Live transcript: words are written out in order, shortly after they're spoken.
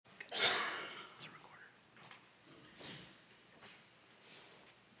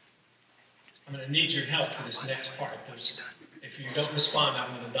I'm going to need your help for this next part. If you don't respond,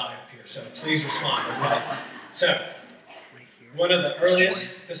 I'm going to die up here. So please respond, okay? So, one of the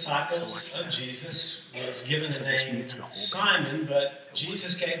earliest disciples of Jesus was given the name Simon, but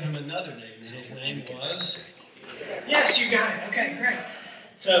Jesus gave him another name, and his name was... Yes, you got it. Okay, great.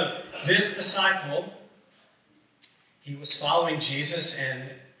 So, this disciple, he was following Jesus,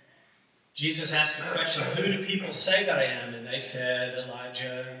 and Jesus asked a question, who do people say that I am? And they said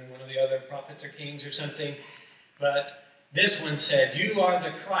Elijah and one of the other prophets or kings or something. But this one said, you are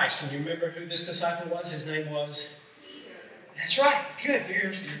the Christ. And you remember who this disciple was? His name was? That's right. Good.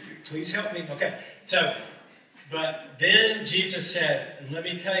 Please help me. Okay. So, but then Jesus said, and let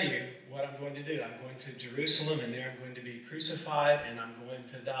me tell you what I'm going to do. I'm going to Jerusalem, and there I'm going to be crucified, and I'm going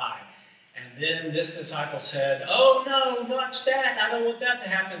to die. And then this disciple said, oh, no, not that. I don't want that to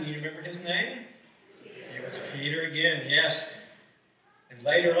happen. You remember his name? It was Peter again, yes. And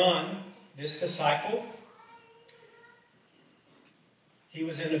later on, this disciple, he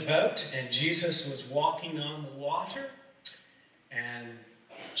was in a boat, and Jesus was walking on the water. And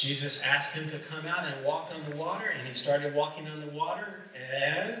Jesus asked him to come out and walk on the water, and he started walking on the water.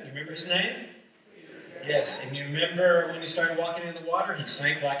 And you remember his name? Yes, and you remember when he started walking in the water, he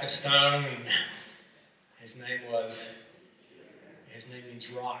sank like a stone. His name means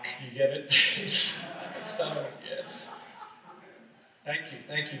rock. You get it? Like a stone, yes.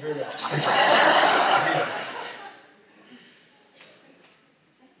 Thank you very much.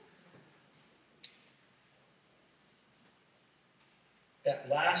 That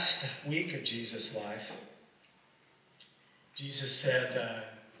last week of Jesus' life, Jesus said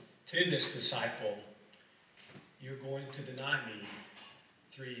to this disciple, you're going to deny me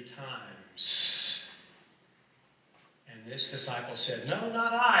 3 times. And this disciple said, no,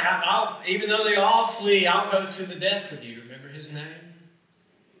 not I. I'll, even though they all flee, I'll go to the death with you. Remember his name?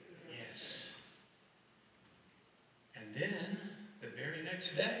 Yes. And then, the very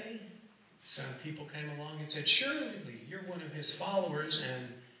next day, some people came along and said, surely you're one of his followers. And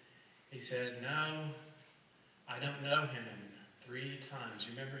he said, no, I don't know him. 3 times.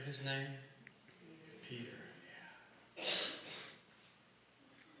 You remember his name? Peter. Yeah.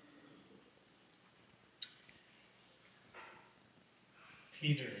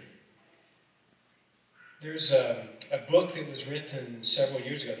 Peter. There's a book that was written several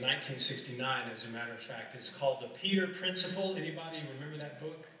years ago, 1969, as a matter of fact. It's called The Peter Principle. Anybody remember that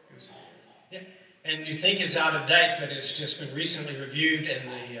book? Yeah. And you think it's out of date, but it's just been recently reviewed, and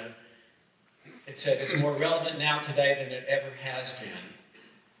it said it's more relevant now today than it ever has been.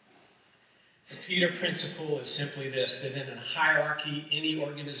 The Peter Principle is simply this, that in a hierarchy, any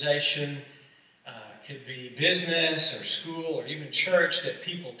organization, could be business or school or even church, that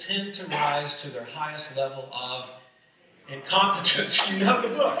people tend to rise to their highest level of incompetence. You know the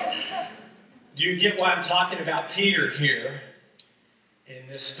book. Do you get why I'm talking about Peter here in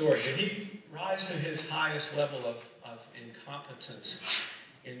this story? Did he rise to his highest level of incompetence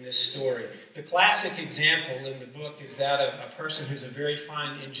in this story? The classic example in the book is that of a person who's a very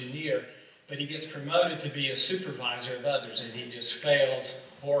fine engineer, but he gets promoted to be a supervisor of others, and he just fails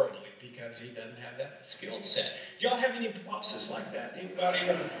horribly because he doesn't have that skill set. Do y'all have any bosses like that? Anybody?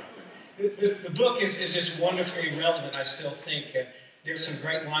 The book is just wonderfully relevant, I still think. There's some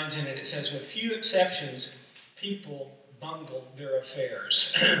great lines in it. It says, with few exceptions, people bungle their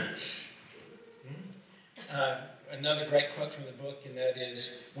affairs. Another great quote from the book, and that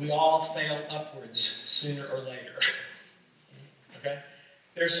is, we all fail upwards sooner or later. Okay?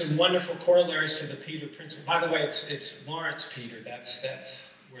 There's some wonderful corollaries to the Peter Principle. By the way, it's Lawrence Peter. That's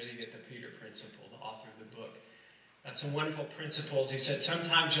where they get the Peter Principle, the author of the book. Some wonderful principles. He said,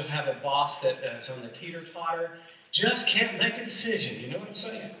 sometimes you'll have a boss that is on the teeter-totter, just can't make a decision. You know what I'm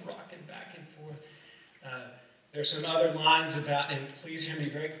saying? Rocking back and forth. There's some other lines about, and please hear me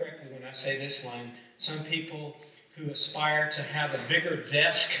very correctly when I say this line, some people who aspire to have a bigger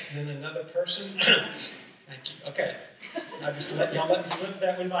desk than another person. Thank you. Okay. I just let me slip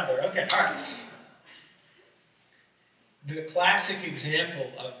that one by there. Okay, all right. The classic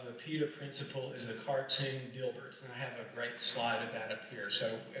example of the Peter Principle is the cartoon Dilbert. And I have a great slide of that up here.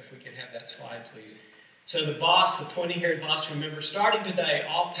 So if we can have that slide, please. So the boss, the pointy-haired boss, remember, starting today,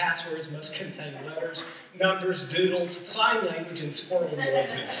 all passwords must contain letters, numbers, doodles, sign language, and squirrel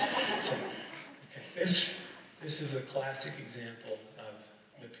noises. So, okay, this is a classic example of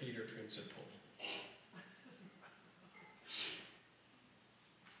the Peter Principle.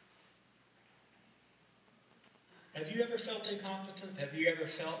 Have you ever felt incompetent? Have you ever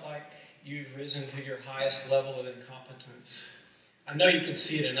felt like you've risen to your highest level of incompetence? I know you can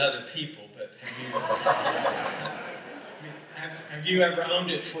see it in other people, but have you ever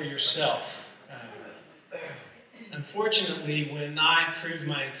owned it for yourself? Unfortunately, when I prove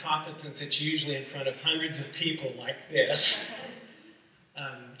my incompetence, it's usually in front of hundreds of people like this.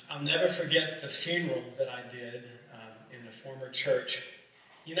 I'll never forget the funeral that I did in a former church.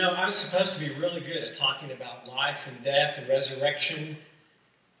 You know, I was supposed to be really good at talking about life and death and resurrection.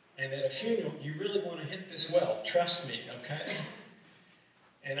 And at a funeral, you really want to hit this well. Trust me, okay?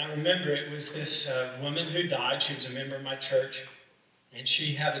 And I remember it was this woman who died. She was a member of my church. And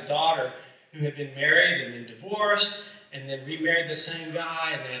she had a daughter who had been married and then divorced and then remarried the same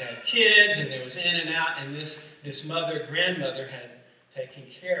guy. And they had kids and there was in and out. And this grandmother had taken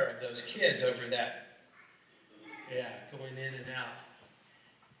care of those kids over that, going in and out.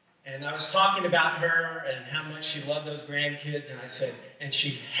 And I was talking about her and how much she loved those grandkids, and I said, and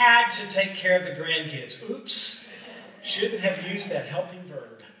she had to take care of the grandkids. Oops, shouldn't have used that helping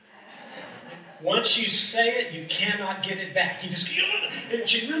verb. Once you say it, you cannot get it back. You just, and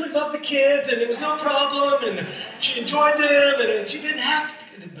she really loved the kids, and there was no problem, and she enjoyed them, and she didn't have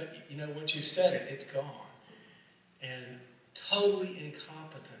to. But, once you've said it, it's gone. And totally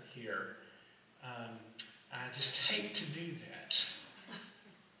incompetent here. I just hate to do that.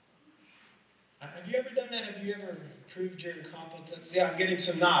 Have you ever done that? Have you ever proved your incompetence? Yeah, I'm getting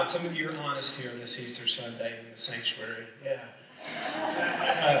some nods. Some of you are honest here on this Easter Sunday in the sanctuary. Yeah.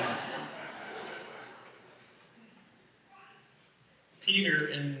 Peter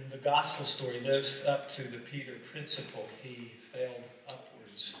in the gospel story lives up to the Peter principle. He failed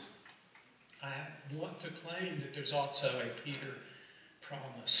upwards. I want to claim that there's also a Peter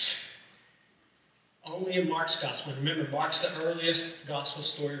promise. Only in Mark's gospel, remember Mark's the earliest gospel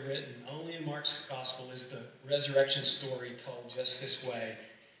story written, only in Mark's gospel is the resurrection story told just this way.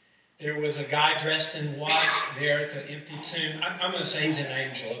 There was a guy dressed in white there at the empty tomb. I'm going to say he's an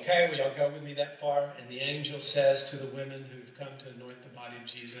angel, okay? Will y'all go with me that far? And the angel says to the women who've come to anoint the body of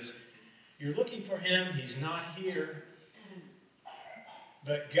Jesus, you're looking for him, he's not here.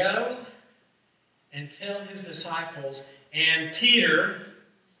 But go and tell his disciples and Peter,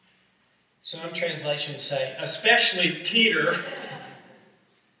 some translations say, especially Peter,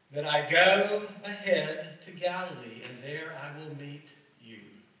 that I go ahead to Galilee, and there I will meet you.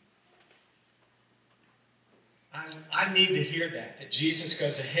 I need to hear that Jesus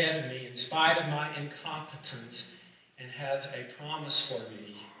goes ahead of me in spite of my incompetence and has a promise for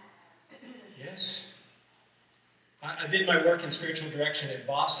me. Yes? I did my work in spiritual direction at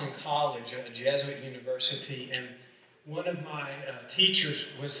Boston College, a Jesuit university, and one of my teachers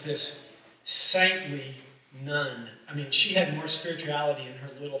was this saintly nun. I mean, she had more spirituality in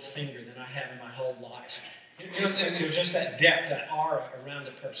her little finger than I had in my whole life. And it was just that depth, that aura around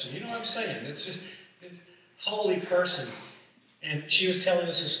a person. You know what I'm saying? It's just this holy person. And she was telling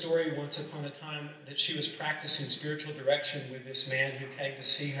us a story once upon a time that she was practicing spiritual direction with this man who came to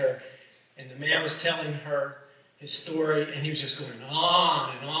see her. And the man was telling her his story, and he was just going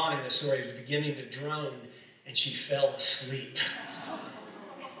on and on in the story. He was beginning to drone, and she fell asleep.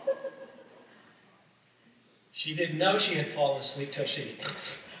 She didn't know she had fallen asleep till she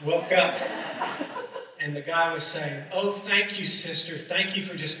woke up. And the guy was saying, oh, thank you, sister. Thank you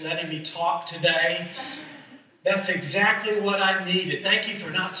for just letting me talk today. That's exactly what I needed. Thank you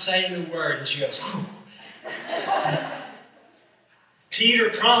for not saying a word. And she goes, whew. Peter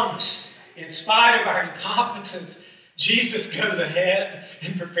promised, in spite of our incompetence, Jesus goes ahead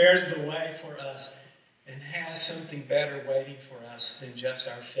and prepares the way for us and has something better waiting for us than just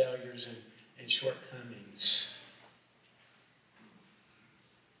our failures and shortcomings.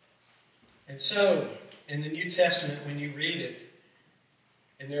 And so, in the New Testament, when you read it,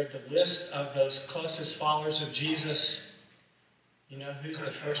 and there's the list of those closest followers of Jesus, you know who's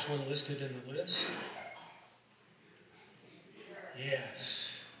the first one listed in the list?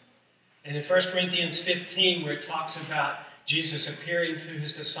 Yes. And in 1 Corinthians 15, where it talks about Jesus appearing to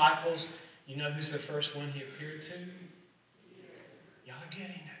his disciples, you know who's the first one he appeared to? Y'all are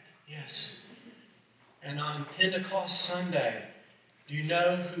getting it. Yes. And on Pentecost Sunday, do you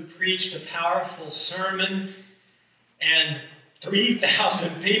know who preached a powerful sermon and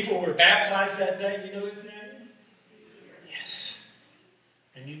 3,000 people were baptized that day? You know his name? Yes.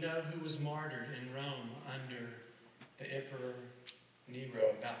 And you know who was martyred in Rome under the Emperor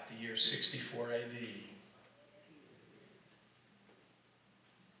Nero about the year 64 AD?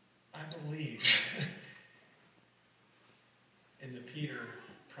 I believe in the Peter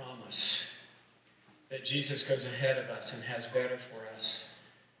promise that Jesus goes ahead of us and has better for us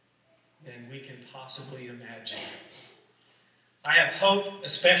than we can possibly imagine. I have hope,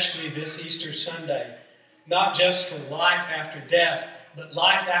 especially this Easter Sunday, not just for life after death, but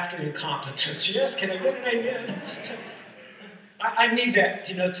life after incompetence. Yes, can I get an amen? I need that,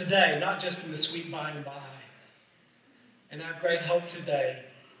 today, not just in the sweet by and by. And I have great hope today,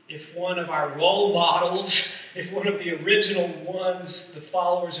 if one of our role models, if one of the original ones, the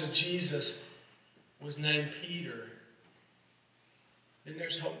followers of Jesus, was named Peter, then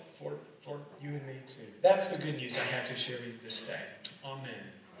there's hope for you and me too. That's the good news I have to share with you this day. Amen.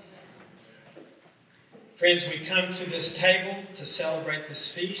 Friends, we come to this table to celebrate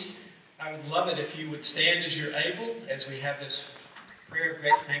this feast. I would love it if you would stand as you're able as we have this prayer of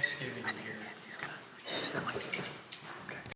great thanksgiving here.